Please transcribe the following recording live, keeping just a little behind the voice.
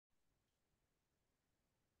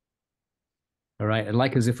All right, I'd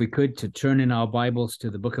like us, if we could, to turn in our Bibles to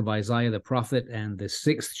the book of Isaiah the prophet and the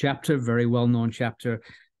 6th chapter, very well-known chapter.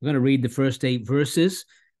 We're going to read the first 8 verses.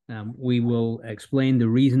 We will explain the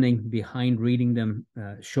reasoning behind reading them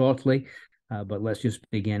shortly, but let's just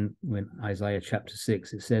begin with Isaiah chapter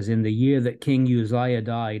 6. It says, "In the year that King Uzziah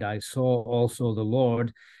died, I saw also the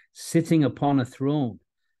Lord sitting upon a throne,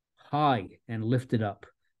 high and lifted up,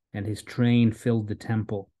 and his train filled the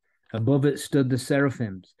temple. Above it stood the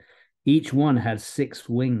seraphims. Each one had 6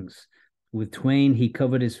 wings. With twain he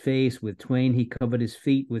covered his face, with twain he covered his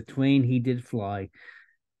feet, with twain he did fly.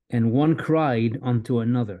 And one cried unto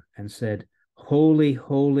another and said, Holy,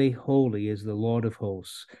 holy, holy is the Lord of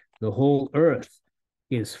hosts. The whole earth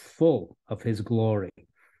is full of his glory.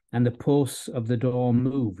 And the posts of the door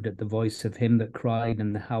moved at the voice of him that cried,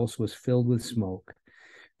 and the house was filled with smoke.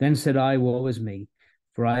 Then said I, Woe is me,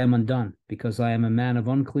 for I am undone, because I am a man of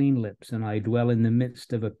unclean lips, and I dwell in the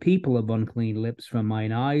midst of a people of unclean lips, for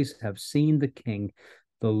mine eyes have seen the King,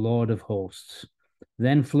 the Lord of hosts.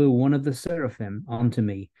 Then flew one of the seraphim unto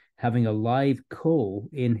me, having a live coal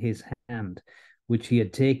in his hand, which he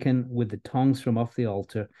had taken with the tongs from off the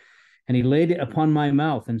altar. And he laid it upon my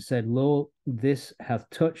mouth, and said, Lo, this hath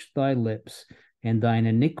touched thy lips, and thine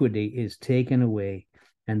iniquity is taken away,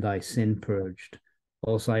 and thy sin purged.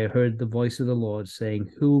 Also I heard the voice of the Lord saying,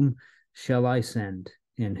 Whom shall I send,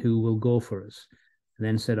 and who will go for us?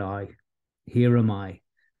 Then said I, Here am I,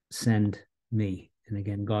 send me. And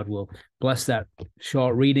again, God will bless that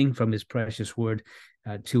short reading from his precious word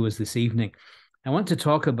to us this evening. I want to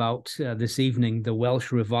talk about this evening the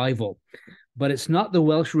Welsh revival, but it's not the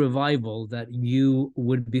Welsh revival that you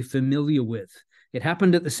would be familiar with. It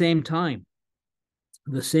happened at the same time,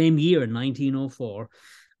 the same year, 1904,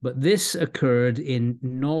 but this occurred in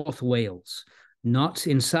North Wales, not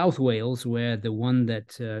in South Wales, where the one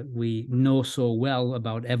that we know so well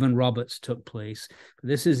about, Evan Roberts, took place.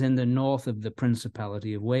 This is in the north of the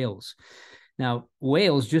Principality of Wales. Now,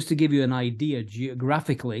 Wales, just to give you an idea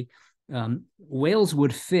geographically, Wales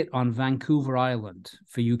would fit on Vancouver Island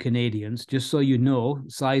for you Canadians, just so you know,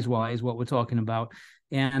 size-wise, what we're talking about.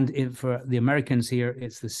 And for the Americans here,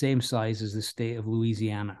 it's the same size as the state of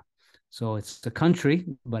Louisiana. So it's a country,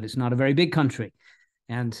 but it's not a very big country.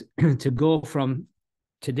 And to go from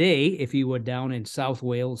today, if you were down in South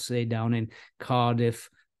Wales, say down in Cardiff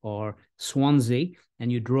or Swansea,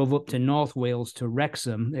 and you drove up to North Wales to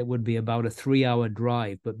Wrexham, it would be about a 3-hour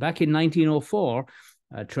drive. But back in 1904,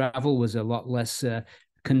 travel was a lot less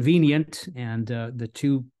convenient, and the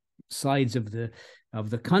two sides of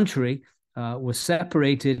the country was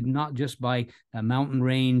separated not just by a mountain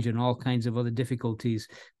range and all kinds of other difficulties,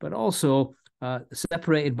 but also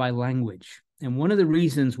separated by language. And one of the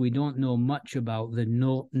reasons we don't know much about the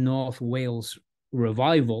North Wales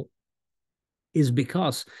revival is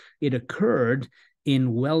because it occurred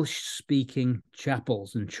in Welsh-speaking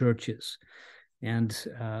chapels and churches. And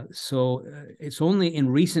so it's only in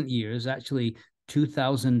recent years, actually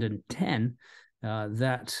 2010,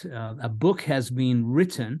 that a book has been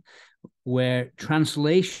written where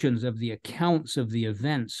translations of the accounts of the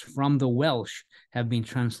events from the Welsh have been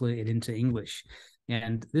translated into English.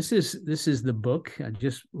 And this is the book. I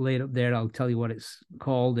just laid up there. I'll tell you what it's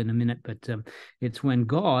called in a minute, but it's When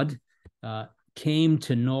God Came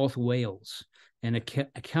to North Wales, an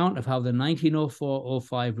account of how the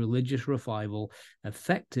 1904-05 religious revival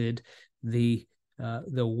affected the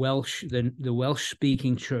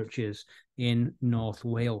Welsh-speaking churches in North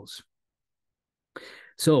Wales.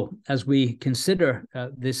 So as we consider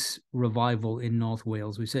this revival in North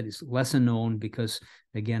Wales, we said it's lesser known because,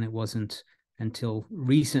 again, it wasn't until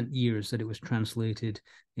recent years that it was translated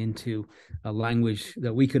into a language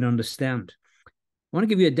that we could understand. I want to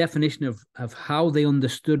give you a definition of how they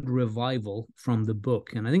understood revival from the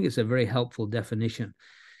book, and I think it's a very helpful definition.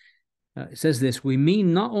 It says this: we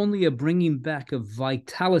mean not only a bringing back of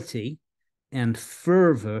vitality and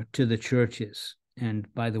fervor to the churches.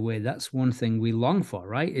 And by the way, that's one thing we long for,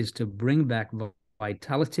 right? Is to bring back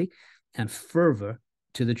vitality and fervor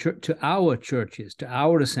to the church, to our churches, to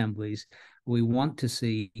our assemblies. We want to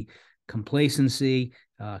see complacency,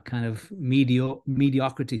 kind of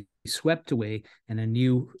mediocrity swept away, and a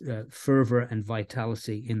new fervor and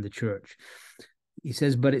vitality in the church. He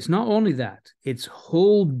says, but it's not only that, it's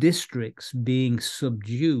whole districts being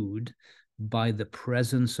subdued by the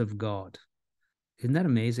presence of God. Isn't that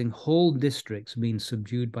amazing? Whole districts being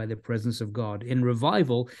subdued by the presence of God. In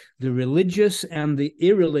revival, the religious and the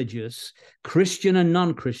irreligious, Christian and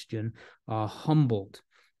non-Christian, are humbled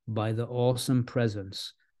by the awesome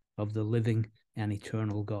presence of the living and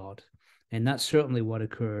eternal God. And that's certainly what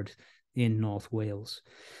occurred in North Wales.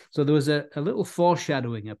 So there was a little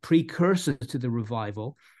foreshadowing, a precursor to the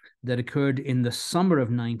revival that occurred in the summer of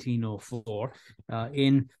 1904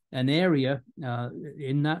 in an area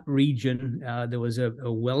in that region. There was a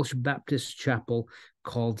Welsh Baptist chapel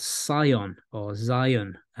called Sion, or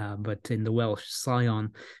Zion, but in the Welsh,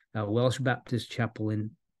 Sion, a Welsh Baptist chapel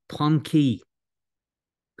in Ponty.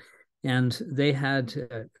 And they had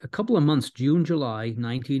a couple of months, June, July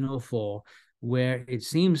 1904, where it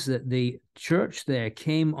seems that the church there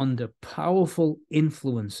came under powerful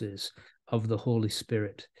influences of the Holy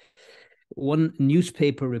Spirit. One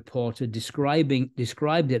newspaper reporter described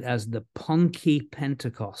it as the Ponty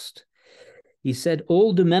Pentecost. He said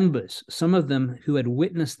older members, some of them who had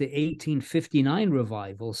witnessed the 1859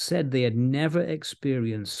 revival, said they had never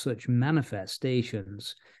experienced such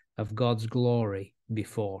manifestations of God's glory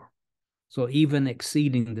before. So even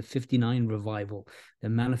exceeding the 59 revival, the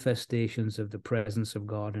manifestations of the presence of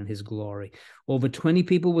God and his glory. Over 20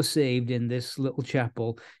 people were saved in this little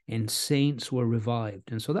chapel, and saints were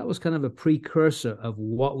revived. And so that was kind of a precursor of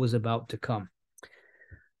what was about to come.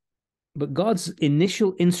 But God's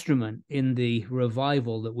initial instrument in the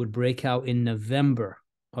revival that would break out in November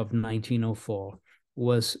of 1904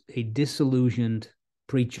 was a disillusioned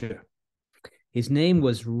preacher. His name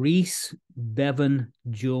was Rhys Bevan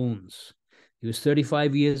Jones. He was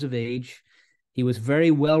 35 years of age. He was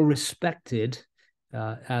very well respected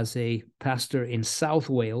as a pastor in South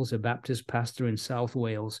Wales, a Baptist pastor in South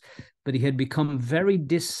Wales, but he had become very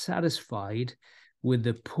dissatisfied with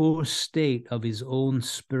the poor state of his own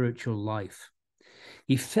spiritual life.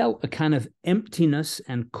 He felt a kind of emptiness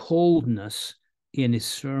and coldness in his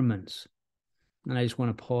sermons. And I just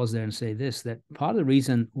want to pause there and say this, that part of the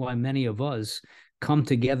reason why many of us come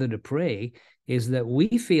together to pray is that we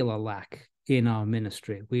feel a lack in our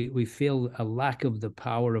ministry. We feel a lack of the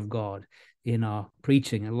power of God in our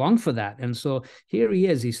preaching and long for that. And so here he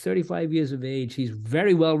is, he's 35 years of age. He's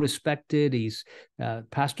very well respected. He's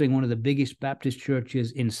pastoring one of the biggest Baptist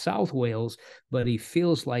churches in South Wales, but he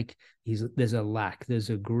feels like there's a lack. There's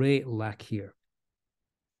a great lack here.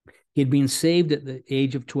 He'd been saved at the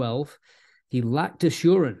age of 12. He lacked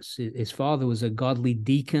assurance. His father was a godly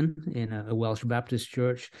deacon in a Welsh Baptist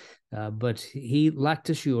church, but he lacked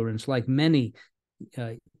assurance. Like many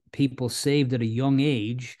people saved at a young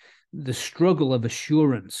age, the struggle of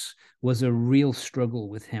assurance was a real struggle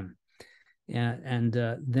with him. And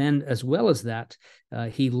then, as well as that,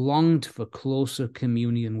 he longed for closer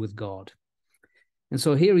communion with God. And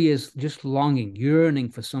so here he is, just longing, yearning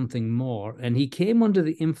for something more. And he came under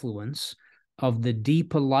the influence of the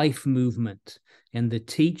Deeper Life movement and the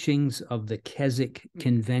teachings of the Keswick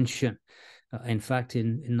Convention. In fact,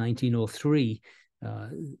 in 1903,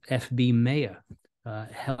 F.B. Mayer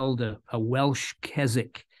held a Welsh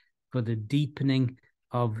Keswick for the deepening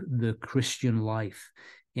of the Christian life.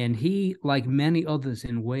 And he, like many others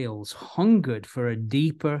in Wales, hungered for a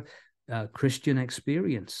deeper Christian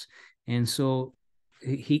experience. And so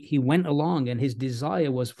he went along, and his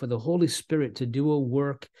desire was for the Holy Spirit to do a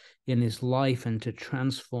work in his life and to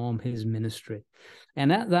transform his ministry.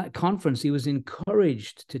 And at that conference, he was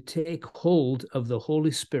encouraged to take hold of the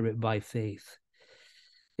Holy Spirit by faith.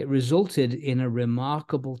 It resulted in a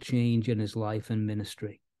remarkable change in his life and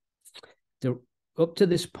ministry. Up to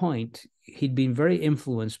this point, he'd been very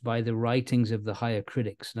influenced by the writings of the higher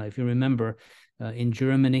critics. Now, if you remember, in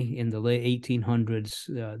Germany in the late 1800s,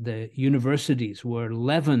 the universities were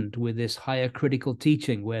leavened with this higher critical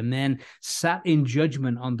teaching where men sat in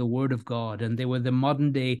judgment on the word of God, and they were the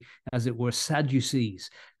modern day, as it were, Sadducees.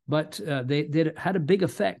 But they had a big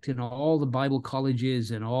effect in all the Bible colleges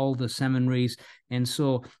and all the seminaries. And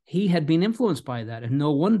so he had been influenced by that. And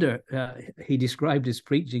no wonder he described his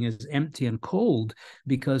preaching as empty and cold,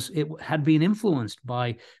 because it had been influenced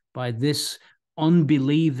by this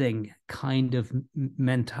unbelieving kind of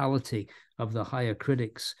mentality of the higher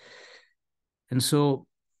critics. And so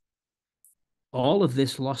all of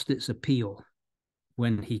this lost its appeal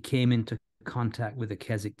when he came into contact with the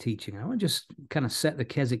Keswick teaching. I want to just kind of set the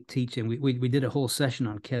Keswick teaching. We did a whole session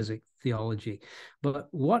on Keswick theology, but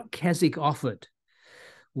what Keswick offered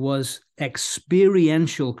was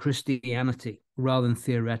experiential Christianity rather than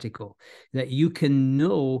theoretical, that you can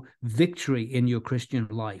know victory in your Christian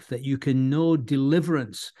life, that you can know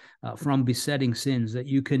deliverance from besetting sins, that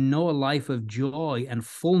you can know a life of joy and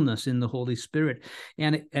fullness in the Holy Spirit.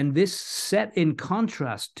 And this set in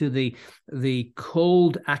contrast to the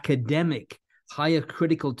cold academic higher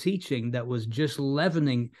critical teaching that was just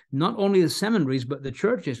leavening not only the seminaries, but the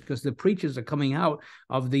churches, because the preachers are coming out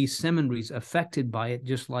of these seminaries affected by it,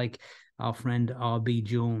 just like our friend R.B.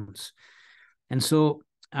 Jones. And so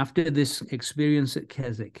after this experience at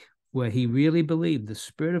Keswick, where he really believed the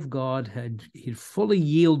Spirit of God he'd fully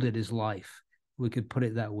yielded his life, we could put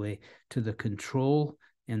it that way, to the control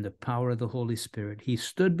and the power of the Holy Spirit. He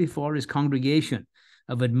stood before his congregation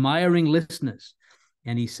of admiring listeners,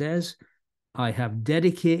 and he says, I have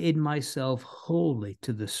dedicated myself wholly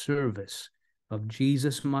to the service of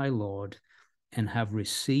Jesus my Lord, and have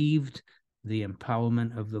received the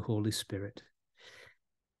empowerment of the Holy Spirit,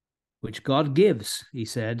 which God gives, he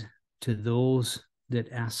said, to those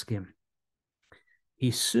that ask him. He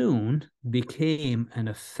soon became an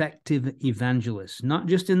effective evangelist, not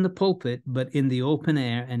just in the pulpit, but in the open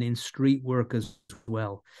air and in street work as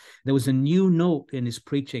well. There was a new note in his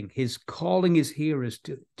preaching. His calling his hearers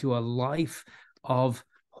to a life of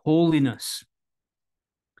holiness.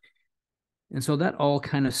 And so that all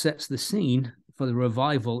kind of sets the scene for the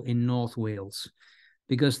revival in North Wales,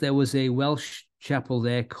 because there was a Welsh chapel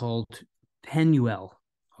there called Penwell,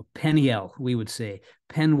 or Peniel, we would say,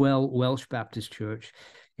 Penwell Welsh Baptist Church,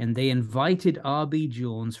 and they invited R.B.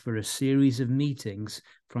 Jones for a series of meetings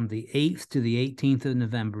from the 8th to the 18th of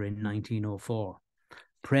November in 1904.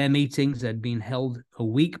 Prayer meetings had been held a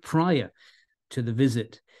week prior to the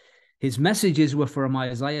visit. His messages were from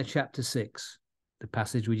Isaiah chapter 6, the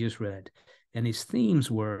passage we just read, and his themes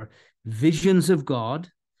were visions of God,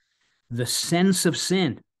 the sense of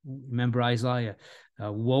sin. Remember Isaiah,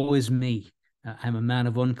 woe is me, I'm a man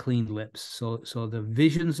of unclean lips. So the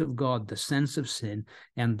visions of God, the sense of sin,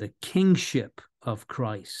 and the kingship of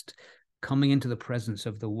Christ, coming into the presence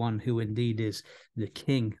of the one who indeed is the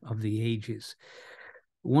King of the ages.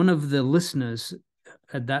 One of the listeners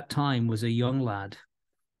at that time was a young lad.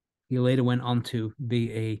 He later went on to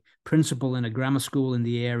be a principal in a grammar school in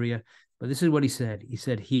the area. But this is what he said. He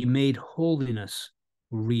said, he made holiness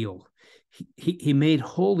real. He made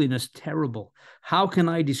holiness terrible. How can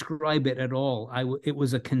I describe it at all? It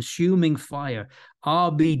was a consuming fire.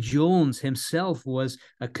 R.B. Jones himself was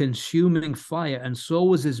a consuming fire, and so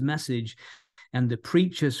was his message. And the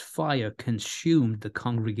preacher's fire consumed the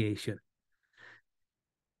congregation.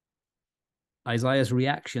 Isaiah's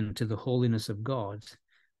reaction to the holiness of God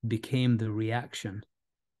became the reaction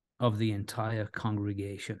of the entire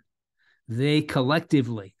congregation. They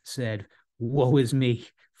collectively said, woe is me,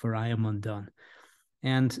 for I am undone.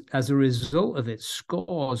 And as a result of it,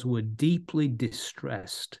 scores were deeply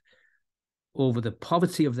distressed over the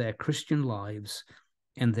poverty of their Christian lives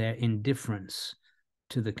and their indifference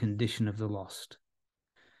to the condition of the lost.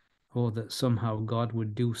 Or that somehow God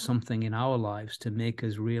would do something in our lives to make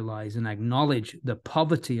us realize and acknowledge the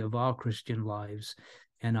poverty of our Christian lives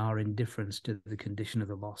and our indifference to the condition of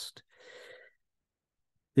the lost.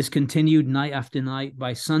 This continued night after night.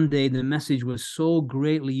 By Sunday, the message was so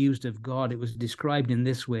greatly used of God. It was described in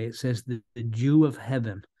this way. It says that the dew of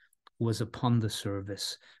heaven was upon the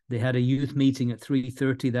service. They had a youth meeting at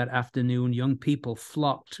 3:30 that afternoon. Young people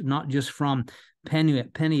flocked, not just from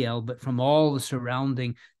Peniel, but from all the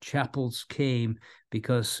surrounding chapels came,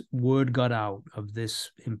 because word got out of this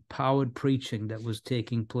empowered preaching that was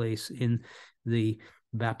taking place in the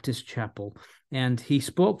Baptist chapel. And he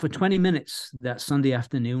spoke for 20 minutes that Sunday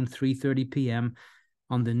afternoon, 3:30 p.m.,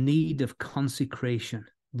 on the need of consecration,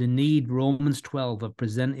 the need, Romans 12, of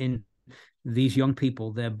presenting these young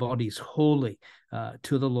people, their bodies holy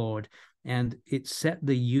to the Lord. And it set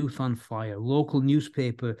the youth on fire. Local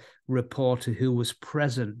newspaper reporter who was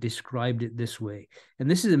present described it this way.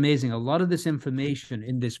 And this is amazing. A lot of this information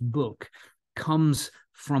in this book comes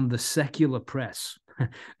from the secular press.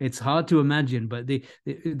 It's hard to imagine, but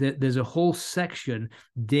there's a whole section,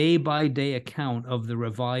 day-by-day account of the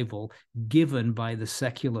revival given by the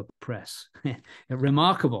secular press.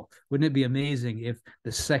 Remarkable. Wouldn't it be amazing if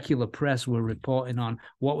the secular press were reporting on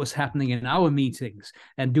what was happening in our meetings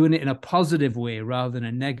and doing it in a positive way rather than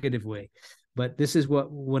a negative way? But this is what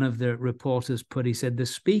one of the reporters put. He said, the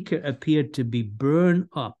speaker appeared to be burned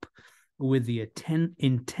up with the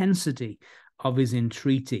intensity of his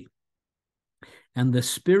entreaty. And the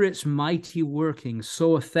Spirit's mighty working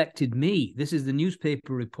so affected me, this is the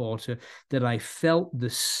newspaper reporter, that I felt the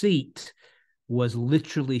seat was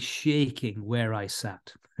literally shaking where I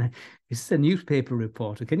sat. It's a newspaper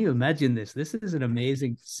reporter. Can you imagine this? This is an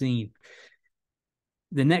amazing scene.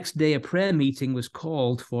 The next day, a prayer meeting was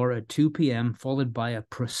called for at 2 p.m., followed by a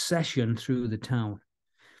procession through the town.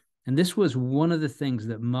 And this was one of the things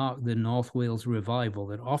that marked the North Wales revival,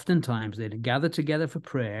 that oftentimes they'd gather together for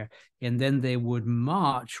prayer, and then they would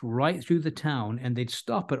march right through the town, and they'd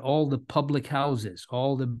stop at all the public houses,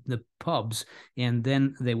 all the pubs, and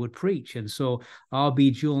then they would preach. And so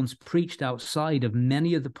R.B. Jones preached outside of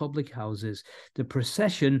many of the public houses. The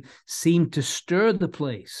procession seemed to stir the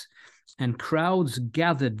place. And crowds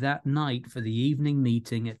gathered that night for the evening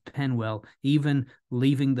meeting at Penwell, even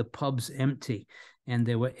leaving the pubs empty. And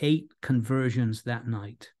there were 8 conversions that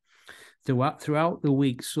night. Throughout the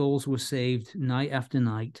week, souls were saved night after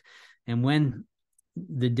night. And when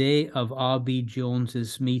the day of R.B.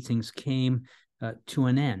 Jones's meetings came to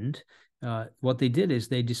an end, what they did is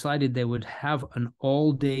they decided they would have an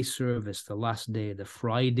all-day service the last day, the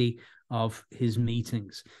Friday of his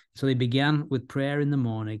meetings. So they began with prayer in the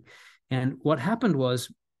morning. And what happened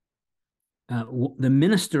was the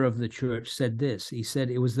minister of the church said this. He said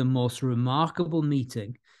it was the most remarkable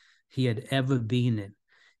meeting he had ever been in.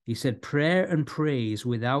 He said prayer and praise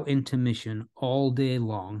without intermission all day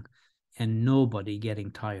long and nobody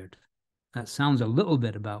getting tired. That sounds a little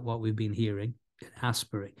bit about what we've been hearing in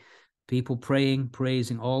Asbury. People praying,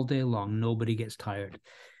 praising all day long, nobody gets tired.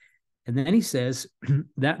 And then he says,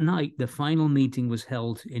 that night, the final meeting was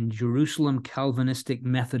held in Jerusalem Calvinistic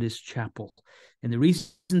Methodist Chapel. And the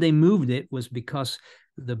reason they moved it was because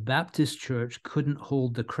the Baptist church couldn't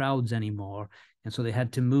hold the crowds anymore. And so they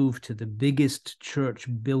had to move to the biggest church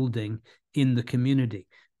building in the community,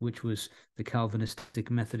 which was the Calvinistic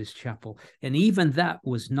Methodist Chapel. And even that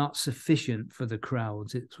was not sufficient for the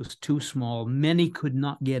crowds. It was too small. Many could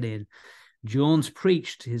not get in. Jones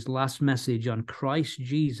preached his last message on Christ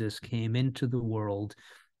Jesus came into the world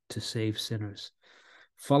to save sinners.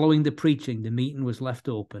 Following the preaching, the meeting was left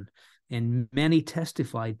open, and many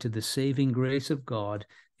testified to the saving grace of God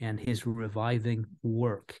and his reviving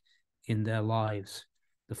work in their lives.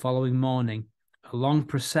 The following morning, a long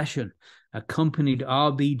procession accompanied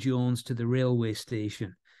R.B. Jones to the railway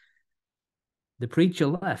station. The preacher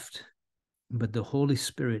left, but the Holy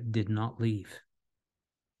Spirit did not leave.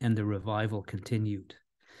 And the revival continued.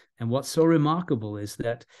 And what's so remarkable is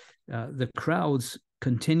that the crowds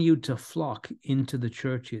continued to flock into the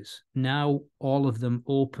churches. Now all of them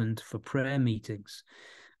opened for prayer meetings.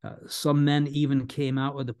 Some men even came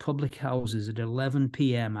out of the public houses at 11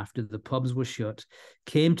 p.m. after the pubs were shut,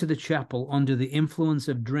 came to the chapel under the influence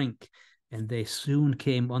of drink, and they soon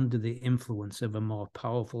came under the influence of a more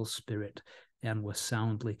powerful spirit and were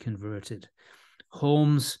soundly converted.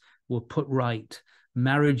 Homes were put right.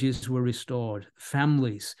 Marriages were restored.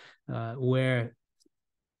 Families where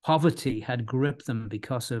poverty had gripped them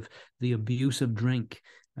because of the abuse of drink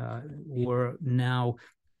were now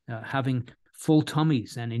having full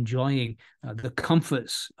tummies and enjoying the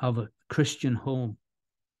comforts of a Christian home.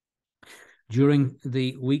 During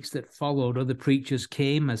the weeks that followed, other preachers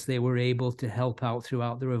came as they were able to help out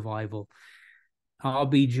throughout the revival.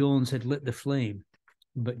 R.B. Jones had lit the flame,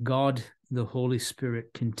 but God, the Holy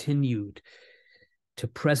Spirit, continued to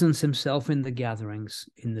presence himself in the gatherings,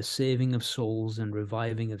 in the saving of souls and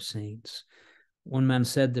reviving of saints. One man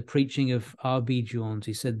said, the preaching of R.B. Jones,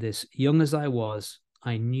 he said this, young as I was,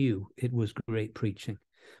 I knew it was great preaching.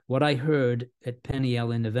 What I heard at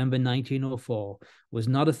Peniel in November 1904 was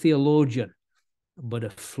not a theologian, but a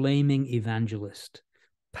flaming evangelist,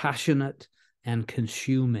 passionate and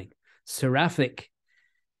consuming, seraphic,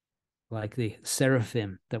 like the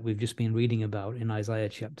seraphim that we've just been reading about in Isaiah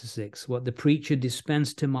chapter 6. What the preacher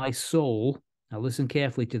dispensed to my soul, now listen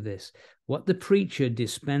carefully to this, what the preacher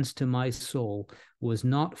dispensed to my soul was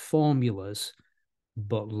not formulas,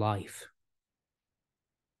 but life.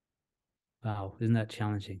 Wow, isn't that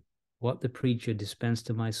challenging? What the preacher dispensed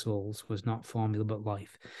to my souls was not formula, but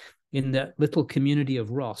life. In the little community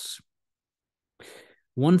of Ross,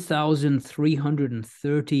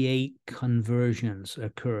 1,338 conversions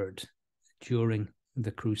occurred during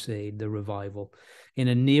the crusade, the revival. In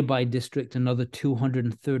a nearby district, another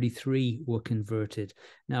 233 were converted.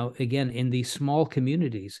 Now, again, in these small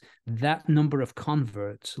communities, that number of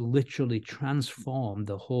converts literally transformed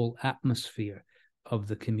the whole atmosphere of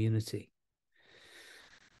the community.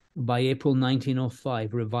 By April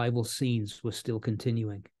 1905, revival scenes were still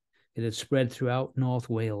continuing. It had spread throughout North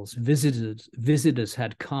Wales. Visitors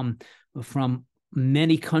had come from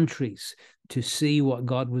many countries to see what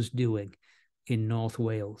God was doing in North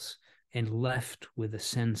Wales and left with a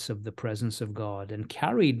sense of the presence of God and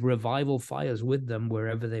carried revival fires with them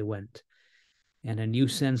wherever they went. And a new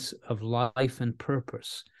sense of life and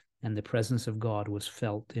purpose and the presence of God was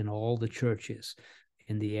felt in all the churches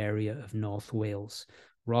in the area of North Wales.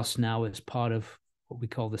 Ross now is part of what we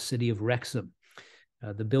call the city of Wrexham.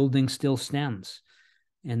 The building still stands,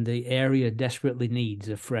 and the area desperately needs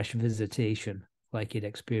a fresh visitation like it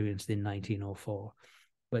experienced in 1904.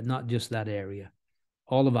 But not just that area.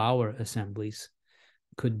 All of our assemblies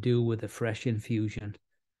could do with a fresh infusion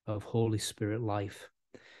of Holy Spirit life.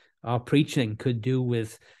 Our preaching could do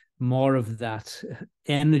with more of that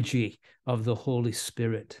energy of the Holy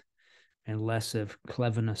Spirit. and less of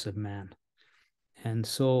cleverness of man. And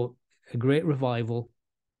so a great revival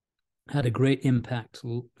had a great impact.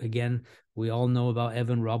 Again, we all know about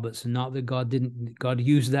Evan Roberts, and not that God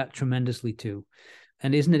used that tremendously too.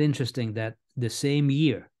 And isn't it interesting that the same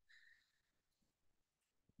year,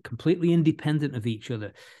 completely independent of each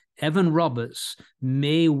other, Evan Roberts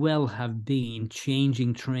may well have been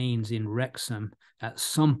changing trains in Wrexham at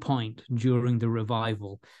some point during the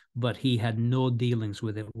revival, but he had no dealings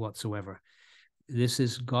with it whatsoever. This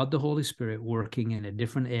is God the Holy Spirit working in a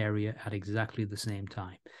different area at exactly the same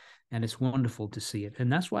time. And it's wonderful to see it.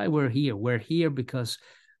 And that's why we're here. We're here because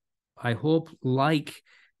I hope, like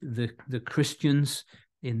the Christians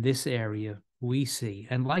in this area, we see,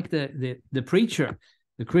 and like the preacher,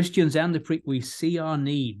 the Christians and we see our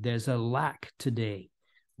need. There's a lack today.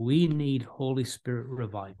 We need Holy Spirit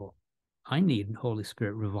revival. I need Holy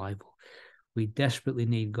Spirit revival. We desperately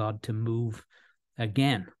need God to move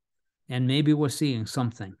again. And maybe we're seeing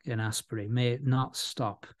something in Asbury. May it not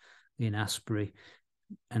stop in Asbury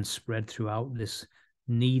and spread throughout this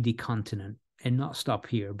needy continent, and not stop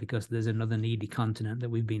here, because there's another needy continent that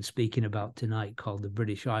we've been speaking about tonight called the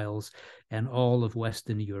British Isles, and all of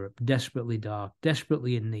Western Europe, desperately dark,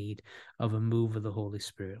 desperately in need of a move of the Holy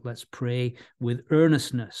Spirit. Let's pray with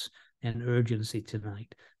earnestness and urgency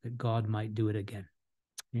tonight that God might do it again.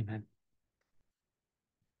 Amen.